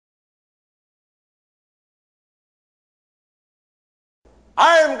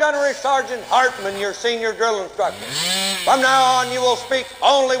I am Gunnery Sergeant Hartman, your senior drill instructor. From now on, you will speak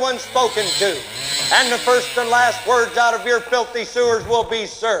only when spoken to. And the first and last words out of your filthy sewers will be,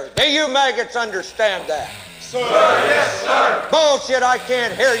 sir. Do you maggots understand that? Sir, yes, sir. Bullshit, I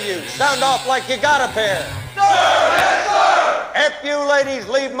can't hear you. Sound off like you got a pair. Sir, yes, sir. If you ladies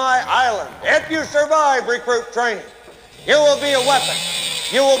leave my island, if you survive recruit training, you will be a weapon.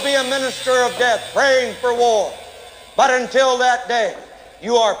 You will be a minister of death praying for war. But until that day,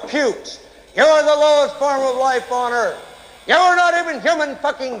 you are pukes. You are the lowest form of life on earth. You are not even human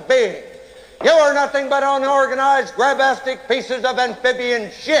fucking beings. You are nothing but unorganized, grabastic pieces of amphibian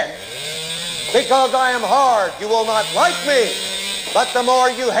shit. Because I am hard, you will not like me. But the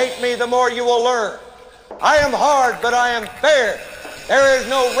more you hate me, the more you will learn. I am hard, but I am fair. There is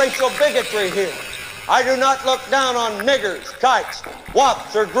no racial bigotry here. I do not look down on niggers, kites,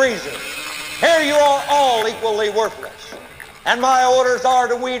 wops, or greasers. Here you are all equally worthless. And my orders are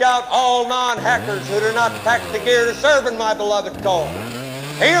to weed out all non-hackers who do not pack the gear to serve in my beloved cause.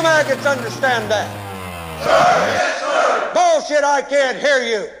 Do you maggots understand that? Sir, yes, sir. Bullshit, I can't hear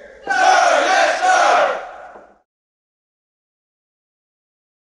you. Sir, yes, sir.